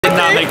did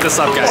not make this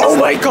up, guys. Oh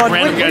my god.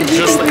 Random guy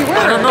just like,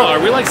 I don't know,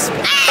 are we like... This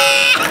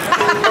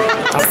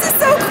is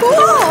so cool!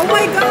 Oh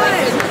my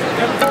god!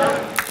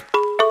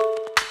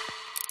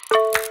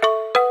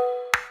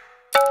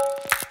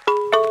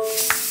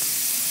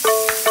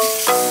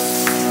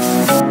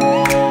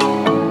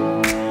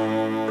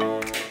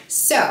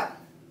 So,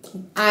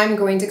 I'm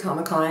going to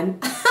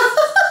Comic-Con.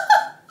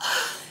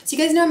 So you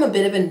guys know I'm a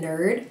bit of a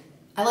nerd.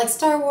 I like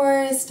Star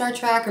Wars, Star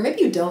Trek, or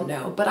maybe you don't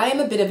know, but I am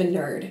a bit of a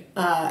nerd.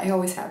 I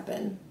always have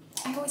been.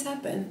 I always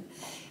have been.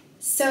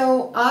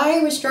 So I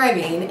was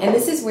driving, and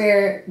this is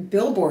where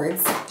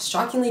billboards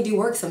shockingly do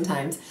work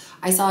sometimes.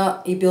 I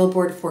saw a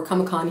billboard for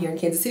Comic-Con here in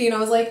Kansas City, and I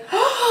was like,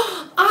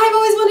 oh, I've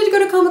always wanted to go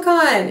to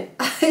Comic-Con.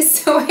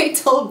 So I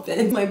told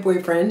Ben, my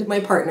boyfriend, my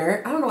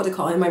partner, I don't know what to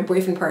call him, my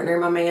boyfriend partner,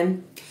 my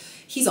man,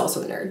 he's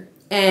also a nerd.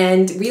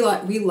 And we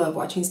love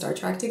watching Star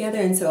Trek together,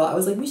 and so I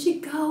was like, we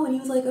should go, and he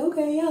was like,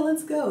 okay, yeah,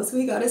 let's go. So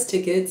we got us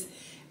tickets,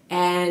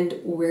 and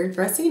we're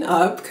dressing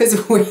up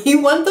because we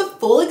want the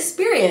full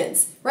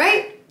experience,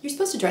 right? You're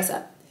supposed to dress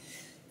up.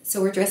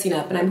 So we're dressing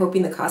up, and I'm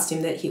hoping the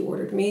costume that he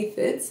ordered me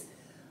fits.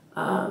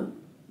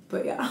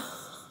 But yeah,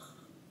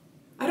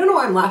 I don't know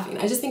why I'm laughing.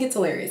 I just think it's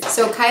hilarious.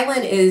 So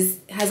Kylan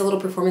has a little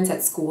performance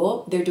at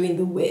school. They're doing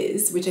The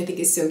Wiz, which I think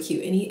is so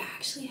cute, and he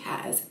actually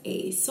has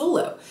a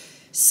solo.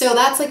 So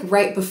that's like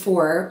right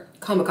before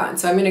Comic-Con.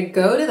 So I'm gonna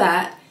go to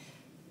that,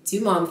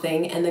 do mom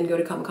thing, and then go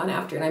to Comic-Con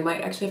after. And I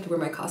might actually have to wear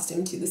my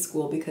costume to the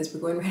school because we're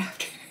going right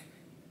after.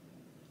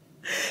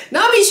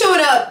 Not me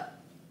showing up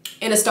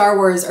in a Star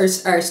Wars or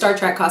Star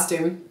Trek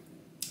costume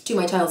to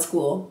my child's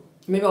school.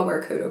 Maybe I'll wear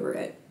a coat over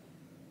it.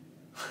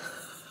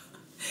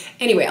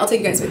 Anyway, I'll take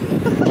you guys with me. I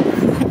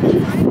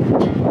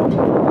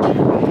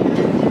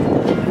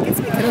guess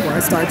we could have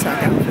worn Star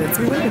Trek outfits.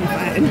 We would have been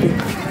fine.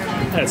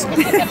 That's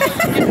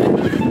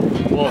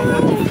whoa,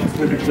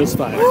 just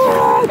fine.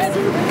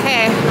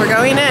 Okay, we're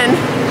going in.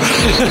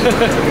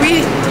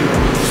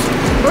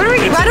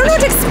 I don't know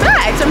what to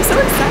expect. I'm so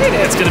excited.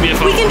 It's gonna be a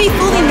fun. We can be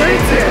fully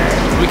nerds here.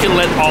 We can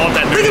let all of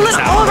that nerdiness out. We can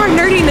let all of our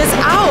nerdiness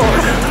out.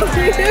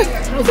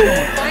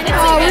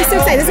 Oh, we're so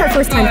excited. This is our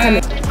first time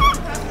coming. I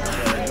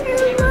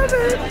love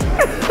it.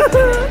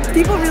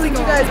 People really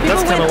go. Guys,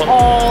 people went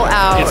all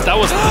out. Yes, that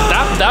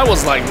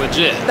was like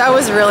legit. That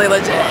was really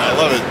legit. I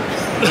love it.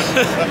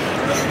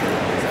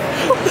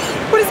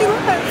 What does he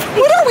look like?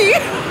 What are we?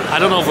 I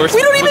don't know if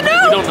we don't even know.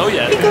 We don't know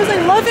yet. Because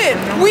I love it.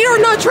 We are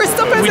not dressed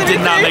up as anything. We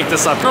did not make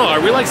this up. No, are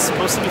we like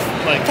supposed to be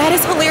like... That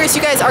is hilarious, you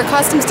guys. Our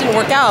costumes didn't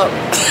work out.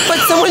 But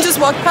someone just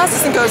walked past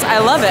us and goes,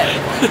 I love it.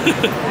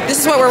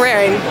 This is what we're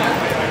wearing.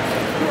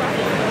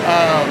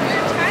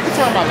 We're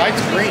talking about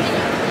lights green.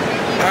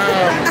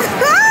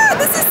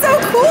 This is so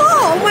cool.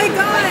 Oh my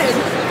god.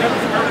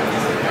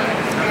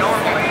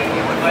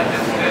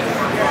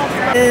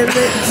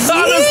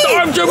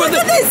 Stormtrooper!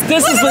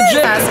 This is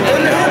legit.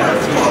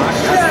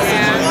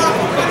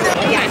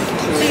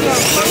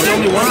 The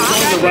only one,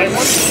 the right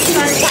one.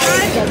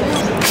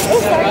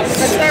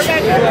 Let's start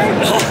back over.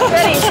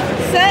 Ready,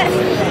 set,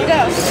 go.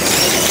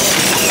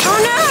 Oh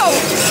no!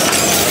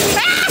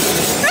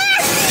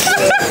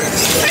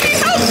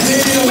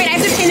 Wait, I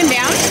have to pin him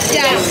down?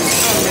 Yeah.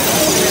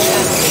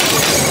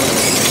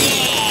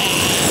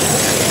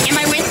 Am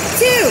I win? 2, 1,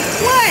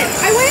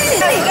 I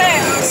win!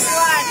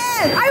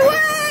 I win!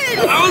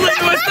 I was like,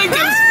 I think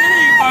I'm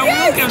spinning. My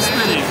wheel kept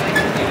spinning.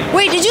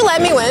 Wait, did you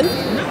let me win?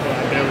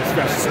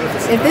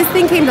 If this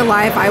thing came to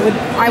life, I would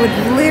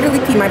literally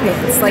pee my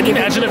pants. Like,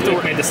 imagine if they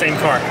made the same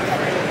car.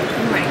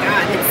 Oh my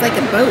god, it's like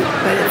a boat,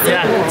 but it's so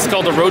cool. It's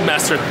called a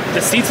Roadmaster.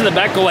 The seats in the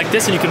back go like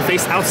this, and you can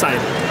face outside.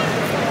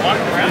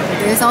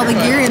 There's all the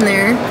gear in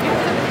there.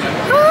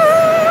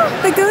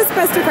 The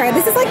Ghostbuster car.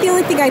 This is like the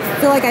only thing I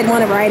feel like I'd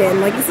want to ride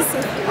in. Like, this is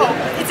so... Oh,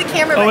 it's a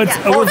camera. Oh, it's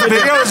Oh, it's a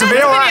video. It's a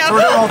video. All right, so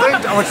we're doing the whole thing.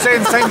 We're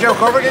saying the same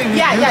joke over again.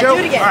 Yeah, joke?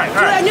 do it again. All right.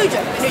 Do a new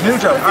joke. New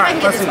joke. All right,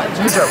 let's see.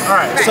 New joke.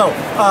 All right. So,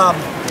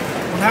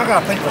 now I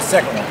gotta think of a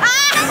second one.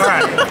 All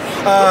right.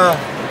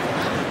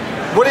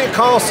 What do you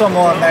call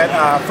someone that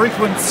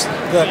frequents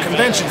the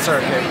convention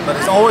circuit but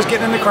is always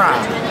getting into crime?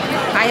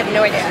 I have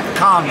no idea.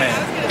 Con man.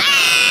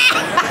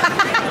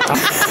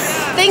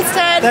 Thanks,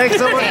 Ted.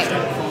 Thanks so much.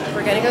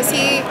 We're gonna go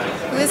see,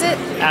 who is it?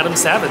 Adam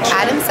Savage.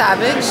 Adam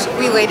Savage.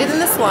 We waited in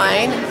this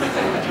line.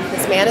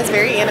 This man is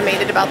very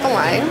animated about the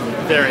line.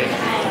 Very.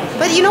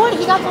 But you know what?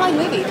 He got the line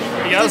movie.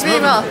 He did really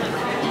well.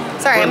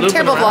 Sorry, I'm a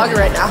terrible vlogger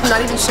right now. I'm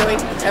not even showing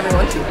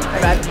everyone. My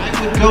bad.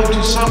 Go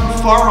to some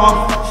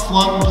far-off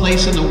flung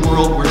place in the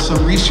world where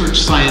some research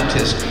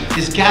scientist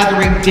is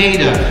gathering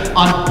data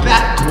on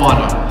bat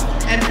guano.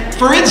 And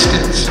for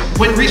instance,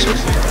 when research...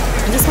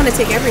 I just want to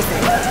take everything.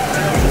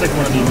 It's like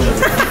one of these.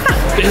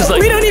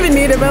 Like, we don't even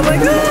need it, but I'm like,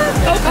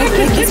 I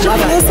like this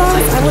buffalo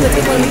sauce. I want to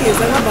take one of these.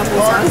 I love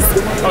buffalo sauce.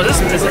 Oh, this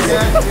is...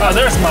 Oh,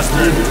 there's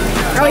mustard.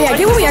 Oh yeah,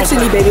 get what we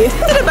actually need, baby.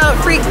 Something about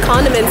free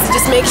condiments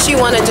just makes you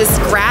want to just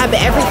grab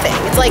everything.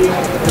 It's like,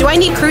 do I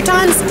need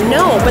croutons?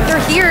 No, but they're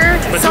here,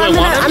 but so I'm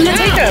gonna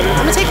take them.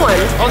 I'm gonna take one.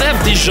 Oh, they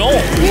have Dijon.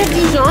 We have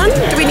Dijon?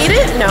 Do we need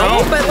it?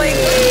 No, but like,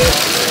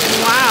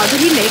 wow, did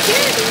he make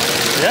it?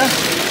 Yeah.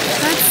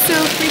 That's so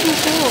freaking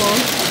cool.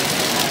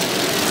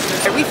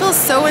 feel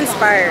so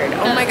inspired.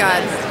 Oh my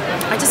God.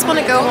 I just want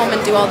to go home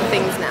and do all the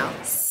things now.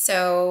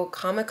 So,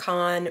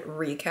 Comic-Con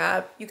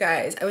recap. You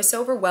guys, I was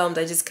so overwhelmed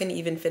I just couldn't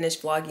even finish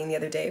vlogging the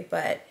other day,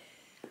 but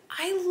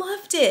I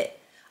loved it.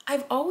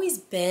 I've always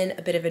been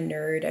a bit of a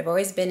nerd. I've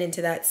always been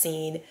into that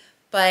scene,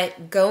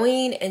 but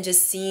going and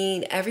just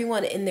seeing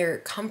everyone in their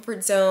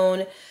comfort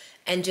zone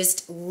and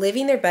just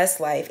living their best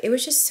life, it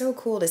was just so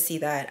cool to see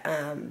that.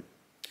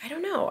 I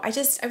don't know. I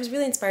was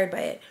really inspired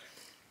by it.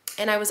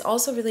 And I was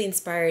also really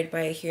inspired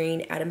by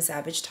hearing Adam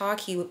Savage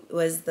talk. He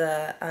was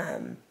the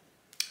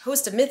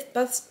host of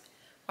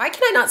Why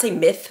can I not say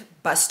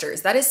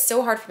Mythbusters? That is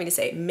so hard for me to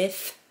say.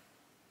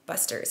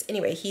 Mythbusters.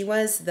 Anyway, he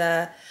was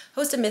the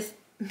host of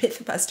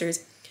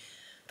Mythbusters.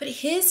 But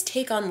his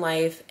take on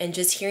life and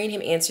just hearing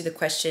him answer the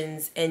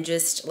questions and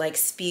just like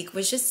speak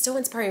was just so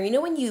inspiring. You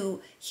know when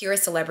you hear a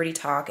celebrity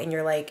talk and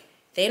you're like,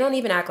 they don't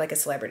even act like a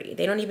celebrity.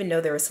 They don't even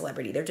know they're a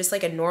celebrity. They're just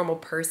like a normal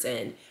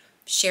person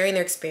sharing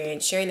their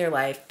experience, sharing their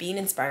life, being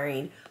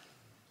inspiring.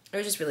 It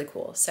was just really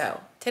cool. So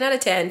 10 out of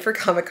 10 for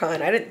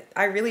Comic-Con.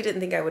 I really didn't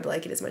think I would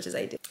like it as much as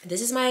I did.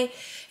 This is my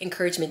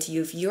encouragement to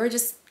you. If you are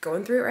just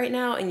going through it right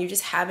now and you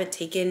just haven't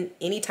taken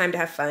any time to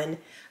have fun.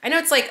 I know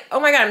it's like, oh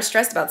my God, I'm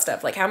stressed about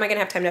stuff. Like, how am I gonna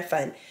have time to have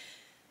fun?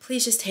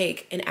 Please just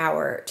take an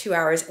hour, 2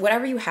 hours,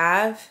 whatever you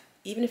have,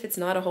 even if it's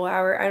not a whole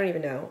hour, I don't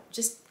even know.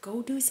 Just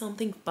go do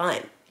something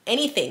fun.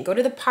 Anything. Go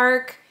to the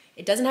park.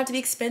 It doesn't have to be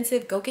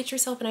expensive. Go get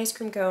yourself an ice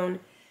cream cone.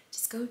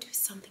 Just go do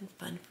something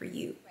fun for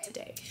you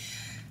today.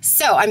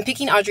 So I'm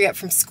picking Audri up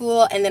from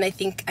school, and then I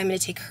think I'm going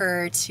to take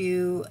her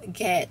to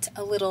get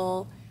a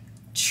little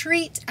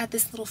treat at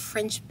this little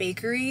French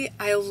bakery.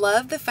 I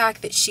love the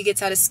fact that she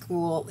gets out of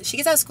school. She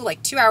gets out of school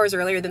like 2 hours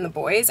earlier than the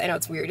boys. I know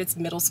it's weird. It's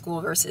middle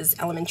school versus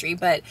elementary,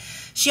 but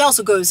she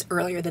also goes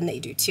earlier than they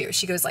do too.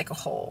 She goes like a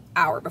whole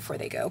hour before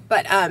they go.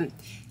 But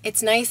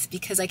it's nice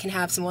because I can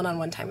have some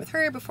one-on-one time with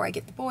her before I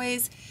get the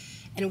boys.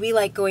 And we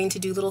like going to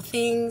do little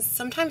things.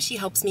 Sometimes she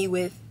helps me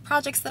with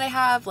projects that I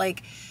have.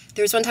 Like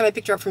there was one time I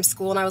picked her up from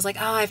school and I was like,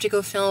 oh, I have to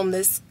go film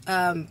this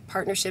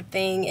partnership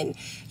thing. And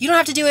you don't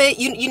have to do it.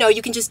 You know,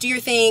 you can just do your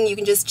thing. You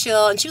can just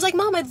chill. And she was like,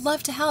 Mom, I'd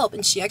love to help.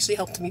 And she actually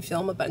helped me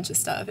film a bunch of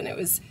stuff. And it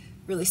was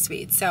really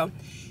sweet. So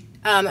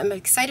I'm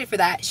excited for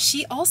that.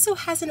 She also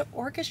has an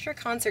orchestra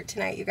concert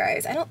tonight, you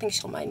guys. I don't think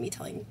she'll mind me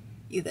telling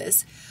you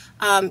this.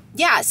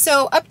 Yeah,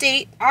 so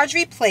update,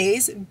 Audri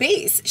plays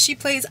bass. She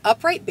plays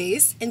upright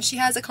bass and she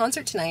has a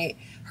concert tonight,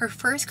 her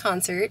first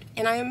concert,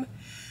 and I'm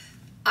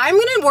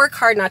gonna work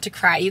hard not to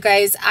cry. You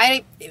guys,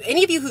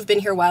 any of you who've been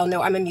here a while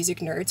know I'm a music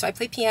nerd, so I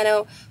play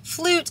piano,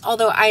 flute,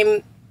 although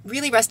I'm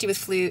really rusty with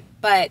flute,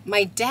 but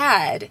my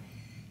dad,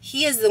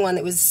 he is the one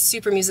that was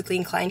super musically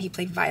inclined. He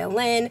played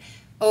violin,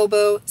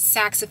 oboe,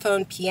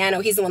 saxophone, piano.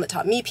 He's the one that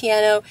taught me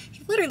piano.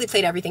 He literally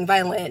played everything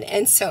violin,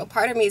 and so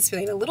part of me is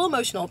feeling a little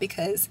emotional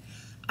because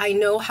I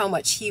know how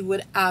much he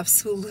would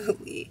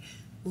absolutely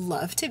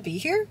love to be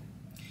here.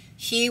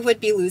 He would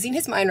be losing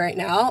his mind right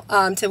now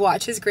to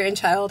watch his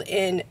grandchild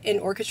in an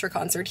orchestra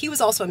concert. He was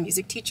also a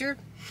music teacher,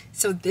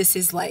 so this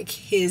is like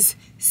his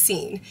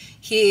scene.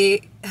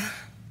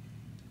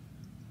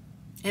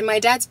 And my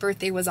dad's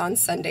birthday was on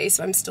Sunday,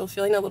 so I'm still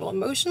feeling a little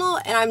emotional,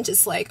 and I'm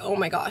just like, oh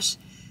my gosh.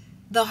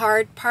 The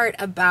hard part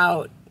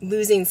about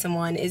losing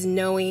someone is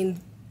knowing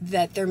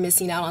that they're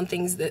missing out on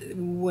things that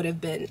would have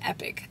been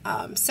epic.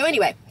 So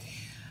anyway,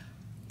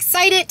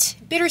 excited,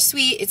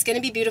 bittersweet. It's going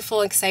to be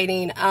beautiful,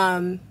 exciting.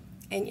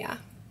 And yeah,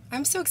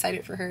 I'm so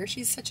excited for her.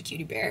 She's such a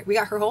cutie bear. We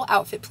got her whole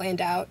outfit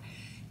planned out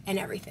and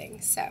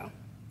everything. So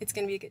it's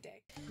going to be a good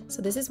day.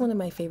 So this is one of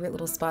my favorite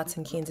little spots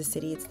in Kansas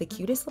City. It's the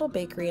cutest little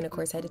bakery. And of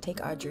course I had to take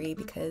Audri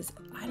because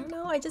I don't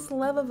know, I just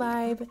love a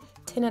vibe.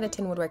 10 out of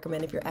 10 would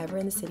recommend. If you're ever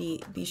in the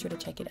city, be sure to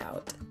check it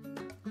out.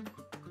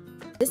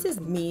 This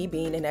is me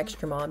being an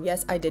extra mom.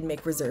 Yes, I did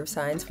make reserve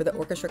signs for the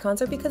orchestra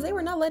concert because they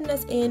were not letting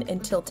us in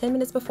until 10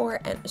 minutes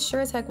before, and sure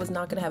as heck was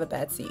not gonna have a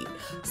bad seat.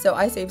 So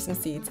I saved some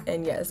seats,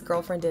 and yes,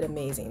 girlfriend did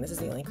amazing. This is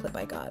the only clip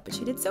I got, but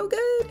she did so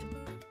good.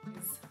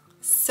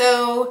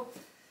 So,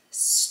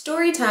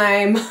 story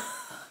time.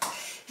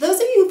 Those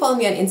of you who follow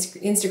me on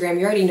Instagram,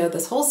 you already know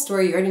this whole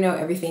story, you already know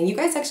everything. You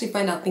guys actually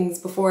find out things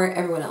before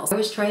everyone else. I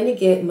was trying to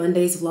get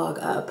Monday's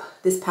vlog up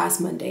this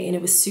past Monday, and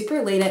it was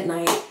super late at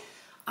night.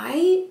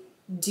 I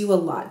do a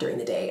lot during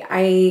the day.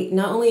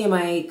 Not only am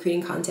I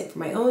creating content for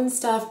my own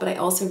stuff, but I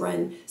also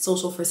run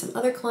social for some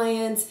other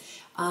clients.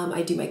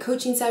 I do my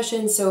coaching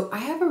sessions, so I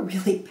have a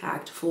really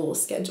packed full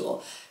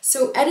schedule.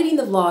 So editing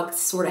the vlog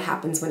sort of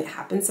happens when it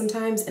happens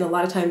sometimes, and a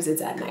lot of times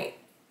it's at night.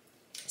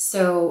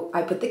 So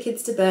I put the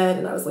kids to bed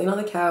and I was laying on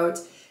the couch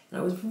and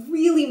I was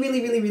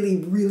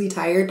really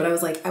tired, but I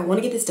was like, I want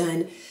to get this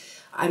done.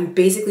 I'm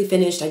basically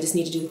finished. I just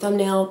need to do the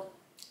thumbnail.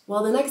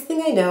 Well, the next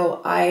thing I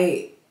know,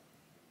 I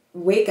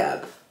wake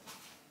up.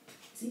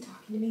 Is he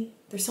talking to me?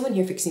 There's someone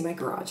here fixing my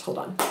garage. Hold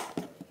on.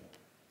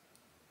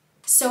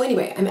 So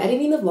anyway, I'm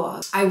editing the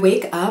vlog. I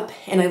wake up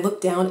and I look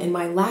down and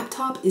my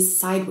laptop is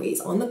sideways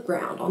on the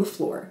ground, on the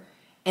floor,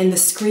 and the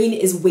screen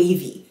is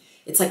wavy.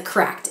 It's like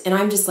cracked. And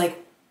I'm just like,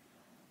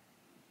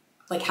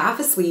 like half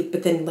asleep,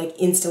 but then like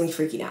instantly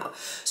freaking out.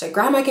 So I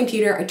grabbed my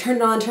computer, I turned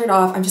it on, turned it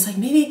off. I'm just like,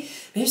 maybe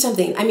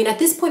something. I mean, at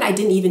this point I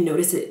didn't even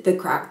notice it,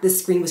 the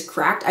screen was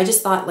cracked. I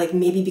just thought like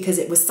maybe because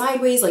it was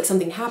sideways, like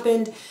something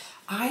happened.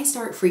 I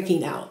start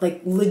freaking out,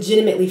 like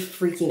legitimately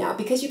freaking out,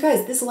 because you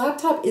guys, this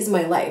laptop is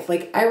my life.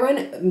 Like I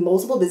run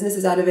multiple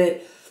businesses out of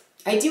it.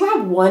 I do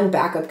have one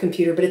backup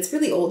computer, but it's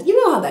really old.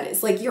 You know how that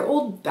is. Like your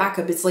old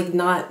backup, it's like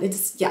not,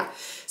 it's, yeah.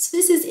 So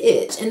this is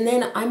it. And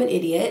then I'm an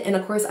idiot. And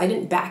of course I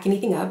didn't back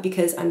anything up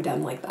because I'm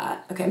dumb like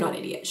that. Okay, I'm not an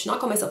idiot. Should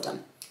not call myself dumb.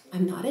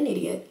 I'm not an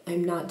idiot.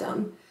 I'm not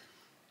dumb.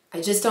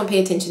 I just don't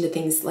pay attention to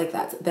things like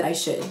that I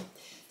should.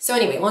 So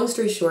anyway, long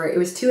story short, it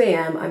was 2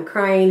 a.m. I'm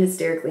crying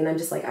hysterically and I'm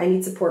just like, I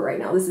need support right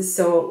now. This is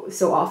so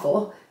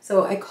awful.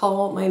 So I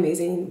call my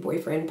amazing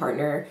boyfriend,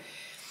 partner.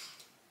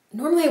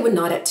 Normally I would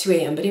not at 2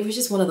 a.m., but it was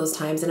just one of those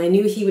times and I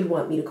knew he would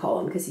want me to call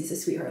him because he's a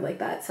sweetheart like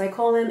that. So I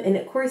call him and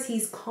of course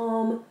he's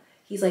calm.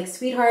 He's like,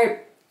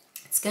 sweetheart,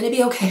 it's gonna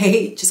be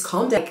okay. Just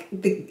calm down. Like,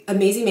 the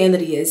amazing man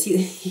that he is,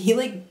 he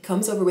like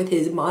comes over with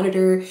his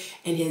monitor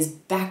and his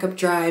backup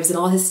drives and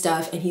all his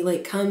stuff. And he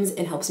like comes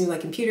and helps me with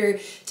my computer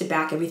to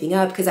back everything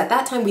up. Because at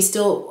that time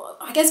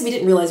I guess we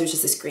didn't realize it was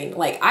just a screen.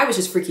 Like I was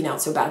just freaking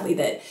out so badly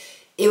that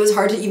it was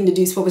hard to even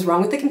deduce what was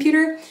wrong with the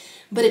computer.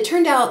 But it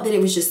turned out that it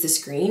was just the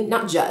screen,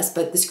 not just,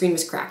 but the screen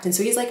was cracked. And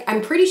so he's like,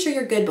 I'm pretty sure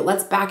you're good, but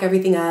let's back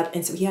everything up.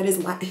 And so he had his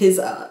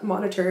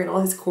monitor and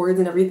all his cords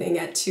and everything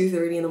at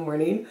 2:30 in the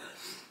morning.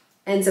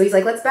 And so he's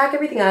like, let's back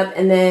everything up.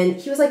 And then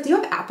he was like, do you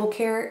have Apple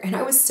Care? And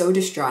I was so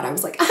distraught. I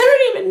was like, I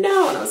don't even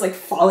know. And I was like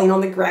falling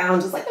on the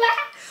ground, just like,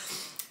 ah.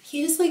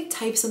 He just like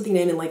typed something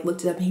in and like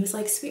looked it up and he was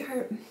like,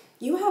 sweetheart,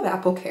 you have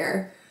Apple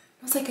Care.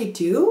 I was like, I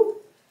do?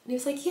 And he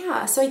was like,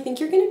 yeah, so I think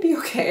you're gonna be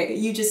okay.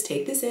 You just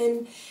take this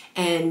in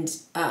and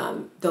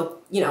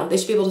they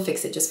should be able to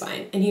fix it just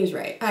fine. And he was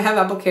right. I have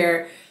Apple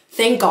Care.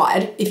 Thank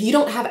God. If you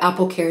don't have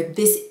Apple Care,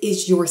 this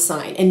is your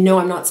sign. And no,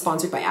 I'm not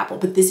sponsored by Apple,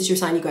 but this is your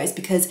sign, you guys,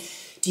 because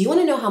do you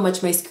want to know how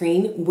much my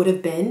screen would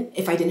have been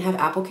if I didn't have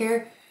Apple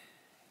Care?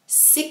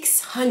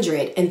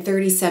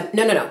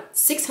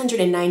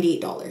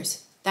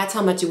 $698. That's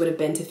how much it would have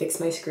been to fix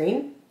my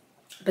screen.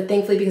 But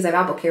thankfully, because I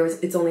have Apple Care,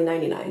 it's only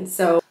 $99.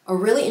 So a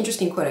really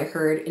interesting quote I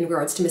heard in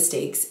regards to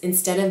mistakes,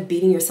 instead of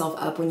beating yourself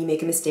up when you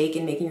make a mistake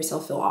and making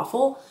yourself feel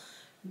awful,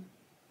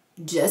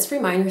 just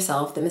remind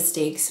yourself that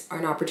mistakes are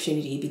an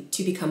opportunity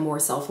to become more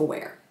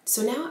self-aware.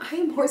 So now I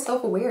am more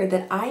self-aware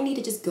that I need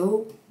to just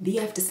go the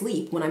F to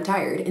sleep when I'm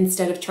tired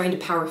instead of trying to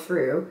power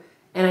through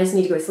and I just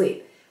need to go to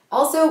sleep.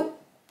 Also,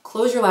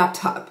 close your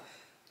laptop.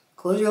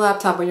 Close your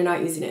laptop when you're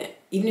not using it.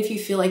 Even if you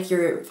feel like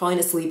you're falling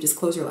asleep, just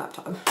close your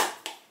laptop.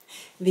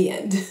 The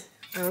end.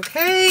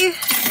 Okay,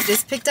 I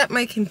just picked up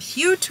my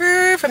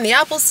computer from the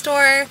Apple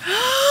store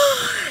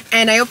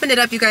and I opened it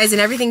up, you guys,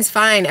 and everything's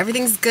fine.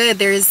 Everything's good.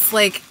 There's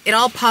like, it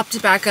all popped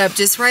back up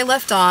just where I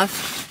left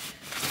off.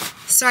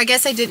 So I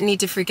guess I didn't need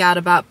to freak out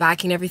about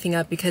backing everything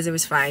up because it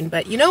was fine.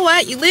 But you know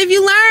what? You live,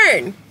 you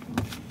learn.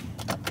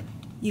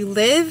 You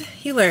live,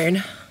 you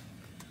learn.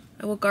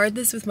 I will guard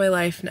this with my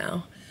life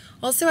now.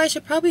 Also, I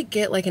should probably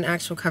get like an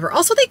actual cover.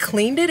 Also, they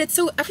cleaned it.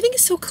 Everything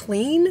is so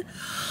clean.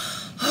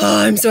 Oh,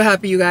 I'm so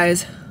happy, you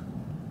guys.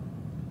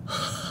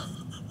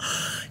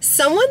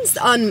 Someone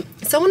on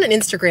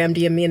Instagram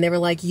DM'd me and they were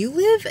like, you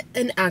live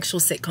an actual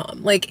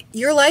sitcom. Like,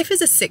 your life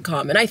is a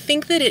sitcom. And I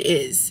think that it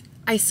is.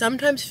 I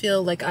sometimes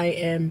feel like I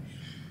am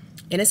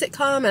in a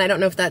sitcom and I don't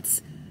know if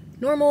that's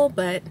normal,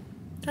 but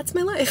that's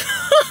my life.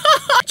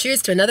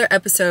 Cheers to another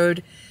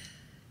episode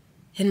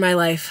in my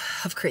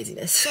life of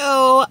craziness.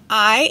 So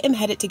I am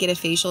headed to get a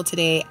facial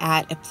today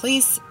at a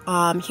place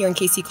here in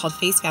KC called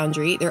Face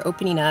Foundry. They're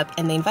opening up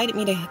and they invited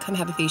me to come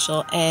have a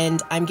facial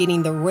and I'm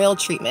getting the royal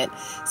treatment.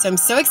 So I'm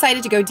so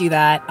excited to go do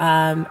that.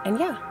 And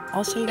yeah,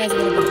 I'll show you guys a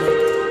little bit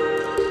later.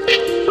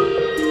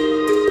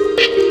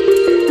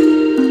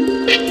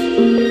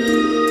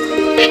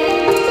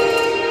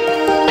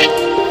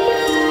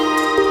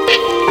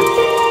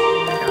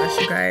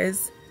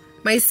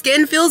 My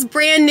skin feels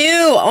brand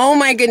new. Oh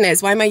my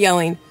goodness. Why am I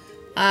yelling?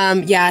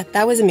 Yeah,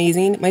 that was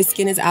amazing. My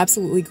skin is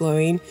absolutely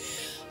glowing.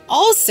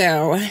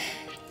 Also,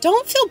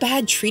 don't feel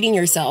bad treating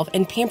yourself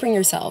and pampering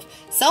yourself.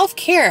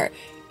 Self-care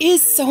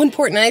is so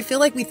important. I feel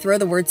like we throw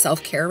the word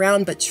self-care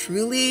around, but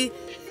truly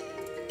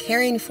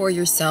caring for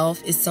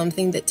yourself is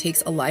something that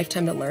takes a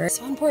lifetime to learn. It's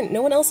so important.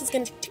 No one else is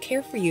going to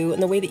care for you in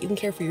the way that you can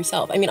care for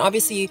yourself. I mean,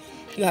 obviously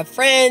you have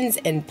friends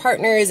and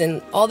partners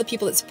and all the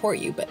people that support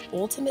you, but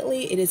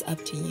ultimately it is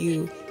up to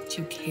you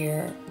to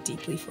care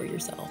deeply for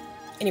yourself.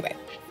 Anyway,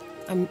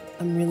 I'm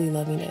really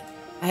loving it.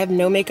 I have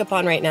no makeup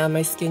on right now.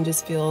 My skin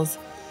just feels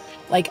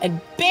like a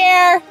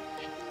bear.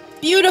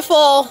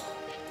 Beautiful.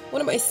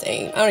 What am I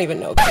saying? I don't even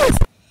know, guys.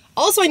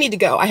 Also, I need to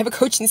go. I have a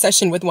coaching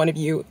session with one of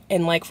you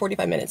in like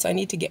 45 minutes, so I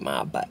need to get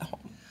my butt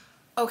home.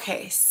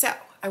 Okay, so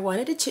I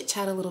wanted to chit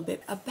chat a little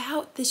bit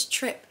about this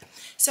trip.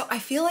 So I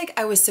feel like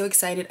I was so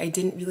excited I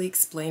didn't really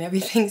explain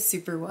everything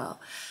super well.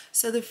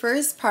 So the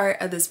first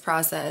part of this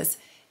process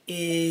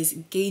is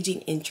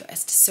gauging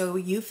interest. So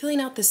you filling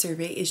out the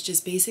survey is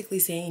just basically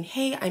saying,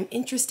 hey, I'm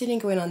interested in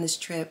going on this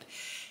trip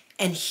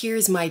And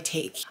here's my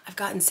take. I've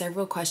gotten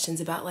several questions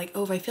about like,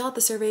 oh, if I fill out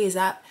the survey, is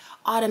that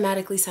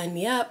automatically sign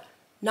me up?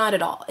 Not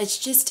at all. It's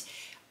just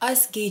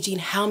us gauging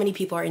how many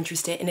people are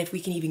interested and if we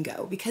can even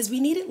go, because we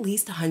need at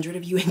least 100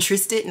 of you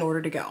interested in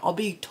order to go. I'll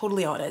be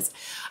totally honest.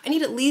 I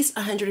need at least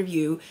 100 of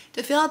you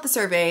to fill out the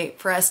survey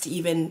for us to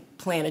even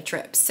plan a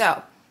trip.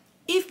 So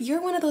if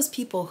you're one of those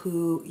people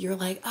who you're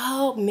like,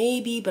 oh,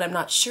 maybe, but I'm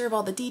not sure of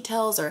all the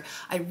details, or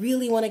I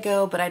really want to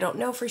go, but I don't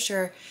know for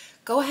sure,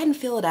 go ahead and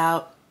fill it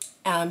out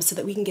so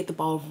that we can get the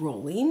ball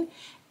rolling.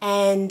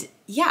 And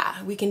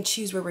yeah, we can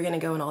choose where we're going to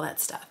go and all that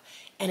stuff.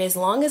 And as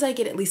long as I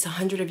get at least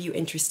 100 of you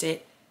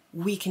interested,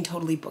 we can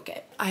totally book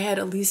it. I had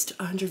at least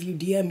 100 of you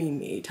DMing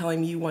me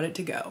telling me you wanted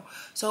to go.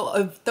 So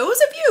of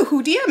those of you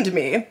who DM'd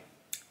me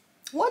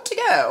want to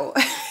go,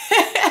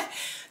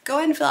 go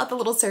ahead and fill out the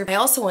little survey. I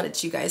also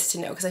wanted you guys to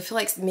know, because I feel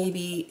like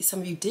maybe some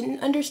of you didn't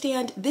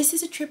understand, this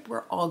is a trip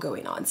we're all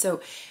going on. So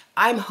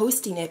I'm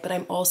hosting it, but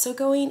I'm also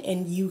going,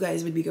 and you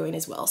guys would be going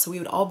as well. So we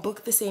would all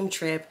book the same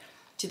trip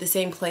to the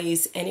same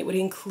place, and it would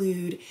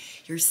include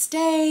your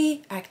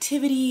stay,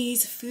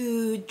 activities,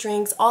 food,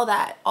 drinks, all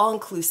that, all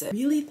inclusive. I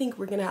really think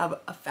we're gonna have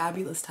a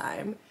fabulous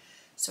time.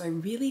 So I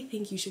really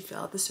think you should fill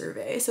out the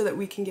survey so that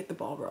we can get the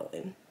ball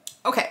rolling.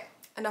 Okay,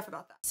 enough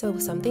about that. So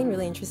something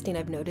really interesting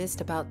I've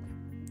noticed about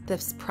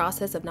this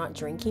process of not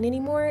drinking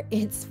anymore,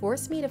 it's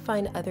forced me to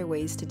find other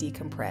ways to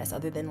decompress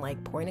other than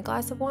like pouring a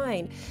glass of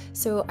wine.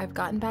 So I've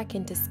gotten back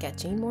into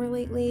sketching more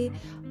lately.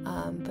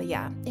 But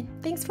yeah, and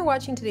thanks for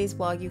watching today's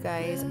vlog, you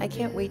guys. I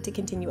can't wait to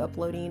continue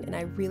uploading, and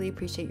I really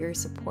appreciate your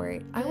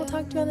support. I will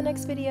talk to you on the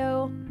next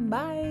video.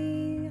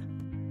 Bye.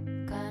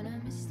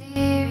 Kinda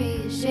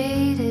mysterious,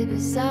 shaded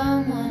with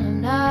someone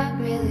I'm not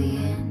really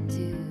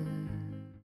into.